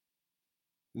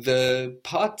The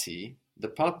party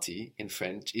in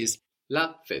French is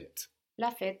la fête.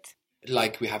 La fête.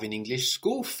 Like we have in English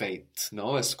school fête.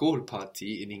 No, a school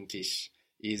party in English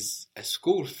is a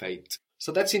school fête.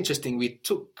 So that's interesting. We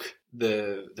took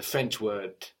the French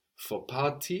word for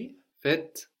party,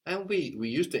 fête, and we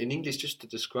used it in English just to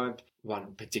describe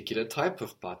one particular type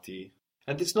of party.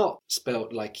 And it's not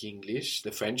spelled like English,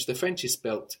 the French. The French is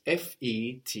spelled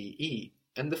F-E-T-E.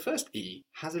 And the first E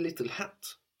has a little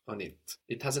hat on it.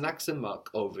 It has an accent mark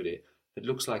over it. It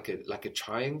looks like a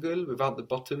triangle without the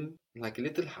bottom, like a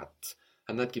little hat.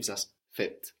 And that gives us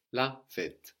fête, la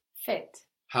fête. Fête.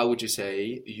 How would you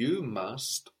say, you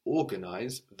must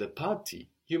organize the party?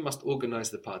 You must organize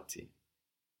the party.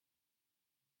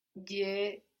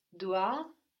 Je dois.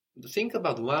 Think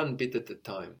about one bit at a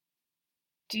time.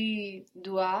 Tu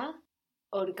dois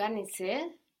organiser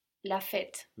la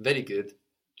fête. Very good.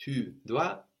 Tu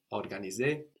dois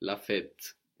organiser la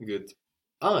fête. Good.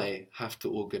 I have to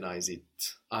organize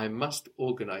it. I must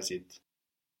organize it.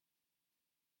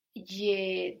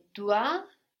 Je dois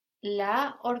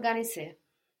la organiser.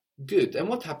 Good. And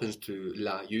what happens to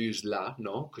la? You use la,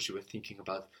 no? Because you were thinking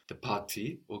about the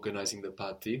party, organizing the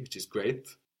party, which is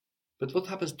great. But what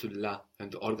happens to la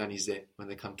and organiser when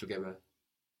they come together?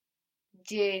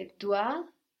 Je dois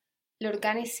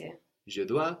l'organiser. Je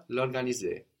dois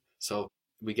l'organiser. So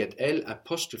we get L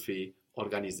apostrophe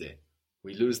organiser.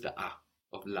 We lose the A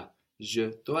of la.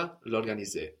 Je dois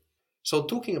l'organiser. So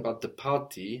talking about the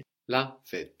party, la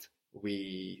fête,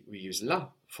 we use la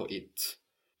for it.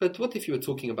 But what if you were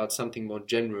talking about something more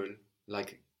general,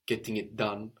 like getting it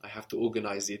done? I have to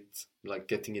organize it, like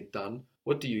getting it done.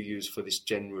 What do you use for this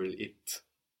general it?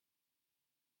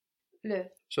 Le.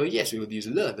 So yes, we would use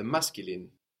le, the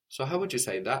masculine. So how would you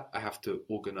say that? I have to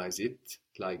organize it,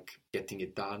 like getting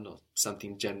it done or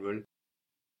something general.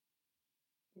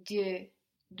 Je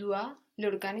dois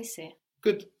l'organiser.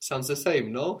 Good. Sounds the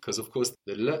same, no? Because of course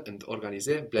the le and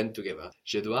organiser blend together.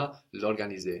 Je dois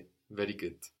l'organiser. Very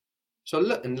good. So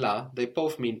le and la, they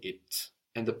both mean it.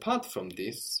 And apart from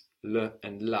this, le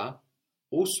and la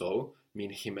also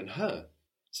mean him and her.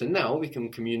 So now we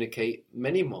can communicate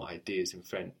many more ideas in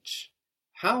French.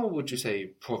 How would you say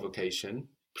provocation?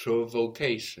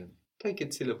 Provocation. Take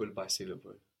it syllable by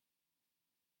syllable.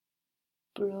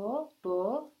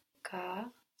 Provocation.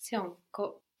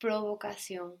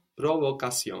 Provocation.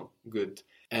 Provocation. Good.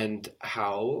 And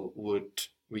how would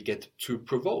we get to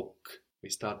provoke? We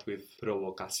start with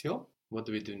provocation. What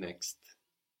do we do next?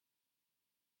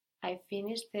 I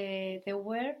finish the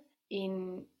word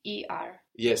in ER.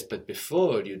 Yes, but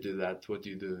before you do that, what do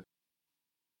you do?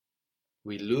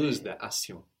 We lose the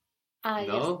action.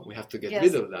 No? Yes. We have to get Yes.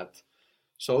 rid of that.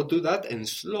 So do that and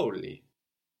slowly.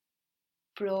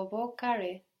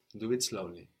 Provocare. Do it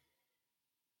slowly.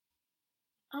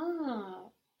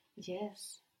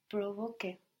 Yes.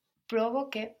 Provoque.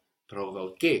 Provoque.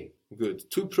 Provoquer. Good.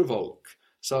 To provoke.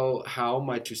 So how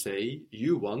might you say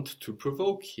you want to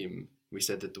provoke him? We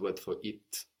said that the word for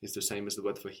it is the same as the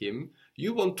word for him.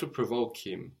 You want to provoke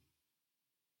him.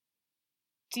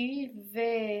 Tu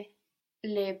veux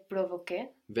le provoquer?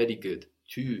 Very good.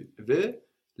 Tu veux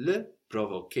le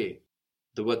provoquer.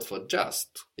 The word for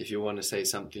just, if you want to say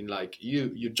something like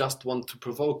you just want to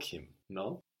provoke him,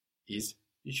 no, is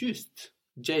juste.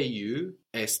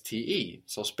 J-U-S-T-E.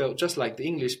 So spelled just like the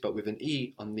English but with an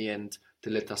E on the end to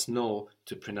let us know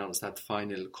to pronounce that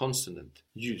final consonant.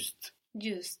 Juste.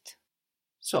 Just.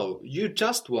 So you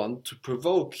just want to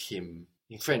provoke him.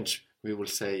 In French we will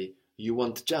say you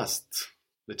want just.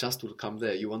 The just will come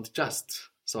there. You want just.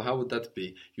 So how would that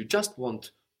be? You just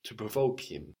want to provoke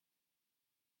him.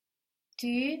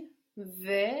 Tu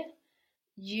veux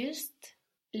juste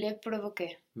le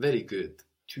provoquer. Very good.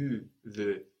 Tu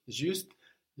veux juste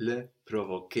le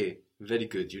provoquer. Very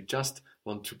good. You just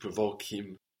want to provoke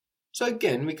him. So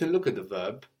again, we can look at the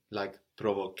verb like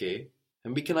provoquer,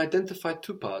 and we can identify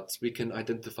two parts. We can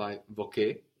identify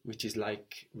voquer, which is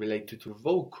like related to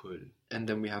vocal, and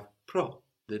then we have pro,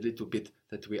 the little bit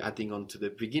that we're adding on to the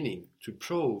beginning, to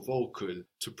pro-vocal,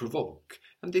 to provoke.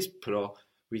 And this pro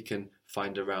we can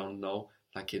find around now,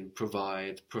 like in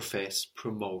provide, profess,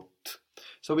 promote.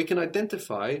 So we can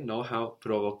identify now how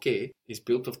provoquer is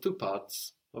built of two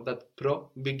parts, of that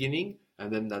pro beginning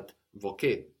and then that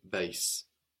voquer base.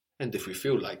 And if we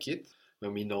feel like it,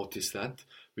 when we notice that,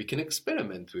 we can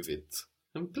experiment with it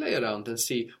and play around and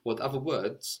see what other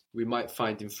words we might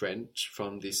find in French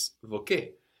from this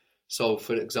voquer. So,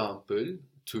 for example,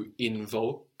 to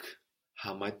invoke,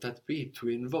 how might that be, to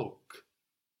invoke?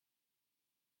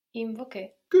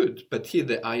 Invoquer. Good, but here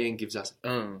the IN gives us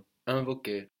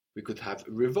invoquer. We could have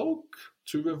revoke,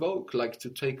 to revoke, like to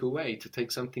take away, to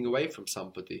take something away from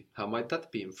somebody. How might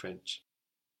that be in French?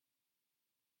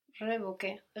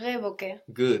 Révoquer. Révoquer.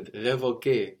 Good.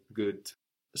 Révoquer. Good.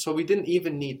 So we didn't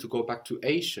even need to go back to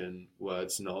Asian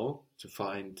words, no, to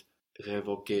find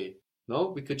révoquer. No,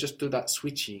 we could just do that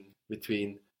switching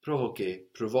between provoquer,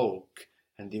 provoke,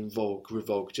 and invoke,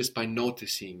 revoke, just by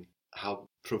noticing how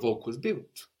provoke was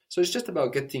built. So it's just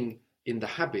about getting in the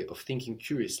habit of thinking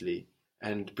curiously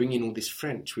and bringing all this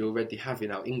French we already have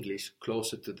in our English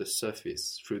closer to the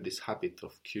surface through this habit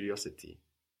of curiosity.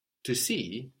 To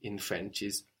see in French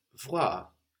is voir,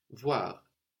 voir.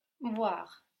 Voir.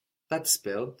 That's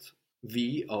spelled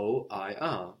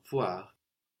V-O-I-R, voir.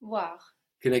 Voir.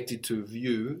 Connected to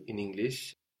view in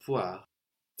English, voir,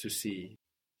 to see.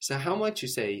 So how might you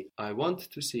say, I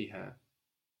want to see her?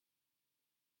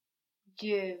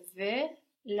 Je veux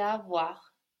la voir.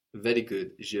 Very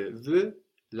good. Je veux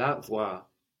la voir.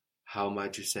 How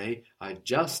might you say, I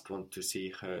just want to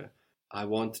see her? I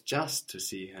want just to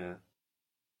see her.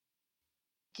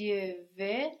 Je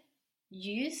veux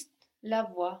juste la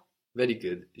voir. Very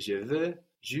good. Je veux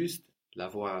juste la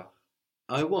voir.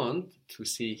 I want to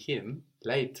see him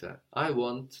later. I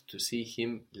want to see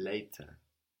him later.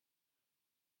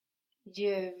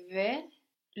 Je vais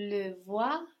le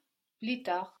voir plus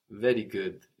tard. Very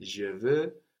good. Je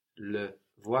veux le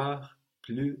voir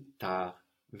plus tard.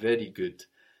 Very good.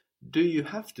 Do you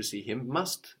have to see him?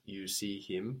 Must you see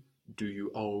him? Do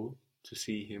you owe to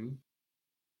see him?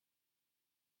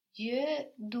 Je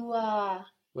dois.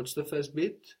 What's the first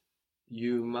bit?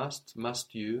 You must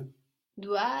you?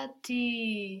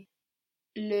 Dois-tu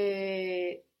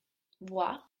le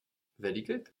voir? Very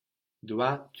good.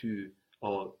 Dois-tu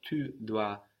or tu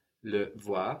dois le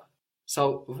voir?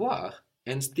 So voir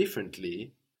ends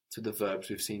differently to the verbs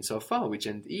we've seen so far, which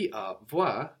end er.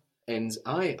 Voir ends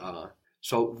ir.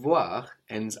 So voir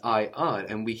ends ir,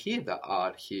 and we hear the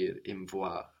r here in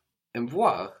voir. And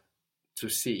voir, to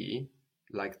see,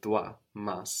 like doit,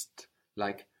 must,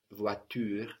 like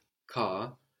voiture,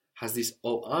 car, has this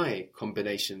oi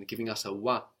combination giving us a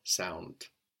wa sound.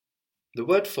 The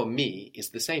word for me is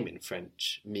the same in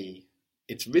French, me.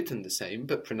 It's written the same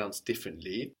but pronounced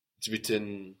differently. It's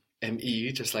written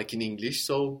me just like in English,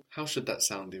 so how should that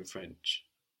sound in French?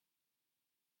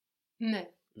 Me.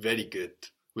 Very good.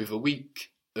 With a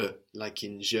weak like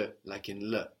in je, like in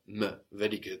le, me.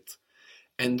 Very good.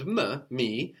 And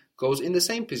me, goes in the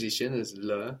same position as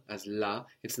le, as la.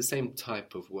 It's the same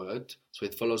type of word, so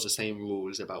it follows the same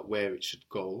rules about where it should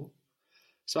go.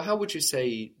 So how would you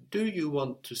say, do you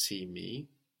want to see me?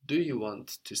 Do you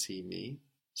want to see me?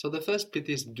 So the first bit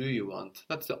is do you want.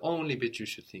 That's the only bit you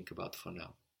should think about for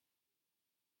now.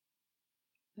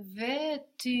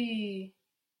 Veux-tu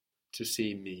To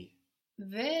see me.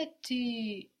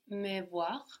 Veux-tu me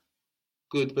voir?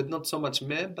 Good, but not so much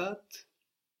me, but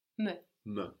Me.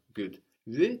 me. Good.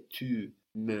 Veux-tu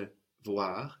me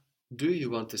voir? Do you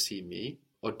want to see me?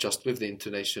 Or just with the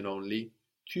intonation only.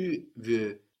 Tu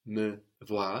veux me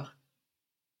voir?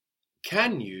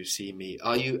 Can you see me?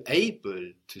 Are you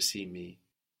able to see me?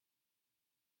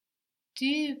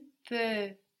 Tu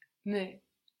peux me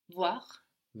voir?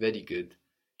 Very good.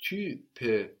 Tu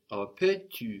peux or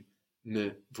peux-tu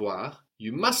me voir?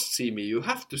 You must see me. You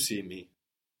have to see me.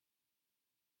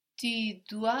 Tu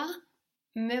dois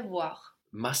me voir.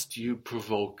 Must you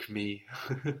provoke me?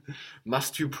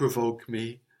 Must you provoke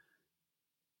me?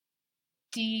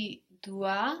 Tu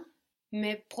dois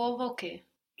me provoquer.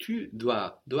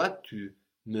 Dois-tu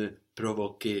me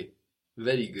provoquer?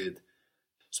 Very good.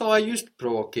 So I used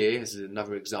provoquer as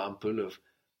another example of,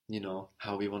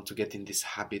 how we want to get in this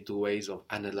habit ways of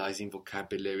analyzing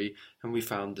vocabulary. And we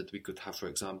found that we could have, for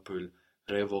example,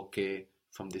 revoquer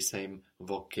from the same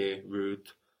voquer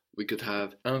root. We could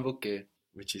have invoquer,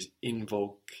 which is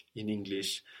invoke in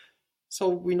English. So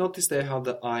we noticed there how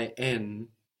the in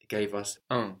gave us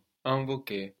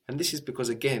invoquer. And this is because,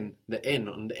 again, the n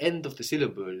on the end of the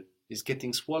syllable is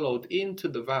getting swallowed into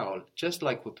the vowel, just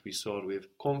like what we saw with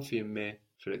confirmer,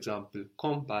 for example,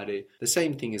 compare. The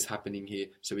same thing is happening here,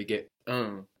 so we get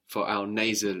un for our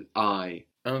nasal I.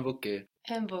 Invoquer.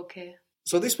 Invoquer.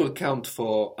 So this will count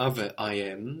for other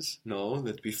IMs,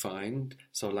 that we find.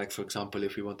 So like, for example,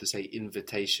 if we want to say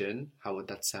invitation, how would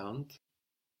that sound?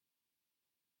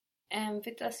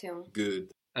 Invitation.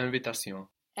 Good. Invitation.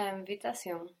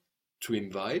 Invitation. To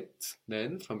invite,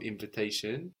 then, from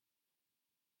invitation.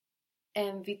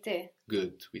 Inviter.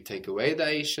 Good. We take away the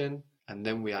Asian, and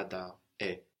then we add our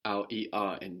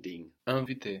ER ending.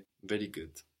 Inviter. Very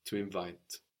good. To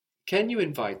invite. Can you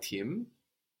invite him?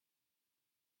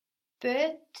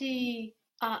 Peux-tu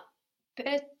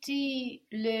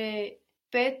le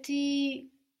Peux-tu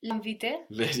l'inviter?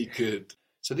 Very good.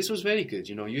 So this was very good.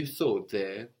 You thought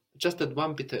there just at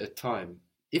one bit at a time.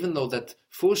 Even though that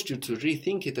forced you to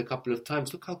rethink it a couple of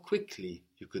times, look how quickly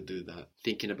you could do that,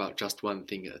 thinking about just one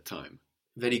thing at a time.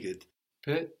 Very good.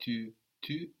 Tu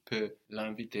peux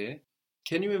l'inviter?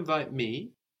 Can you invite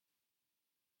me?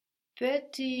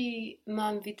 Peux-tu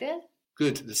m'inviter?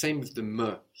 Good. The same with the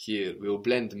me here. We'll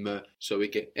blend me so we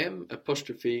get M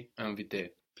apostrophe invité.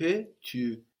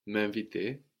 Peux-tu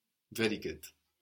m'inviter? Very good.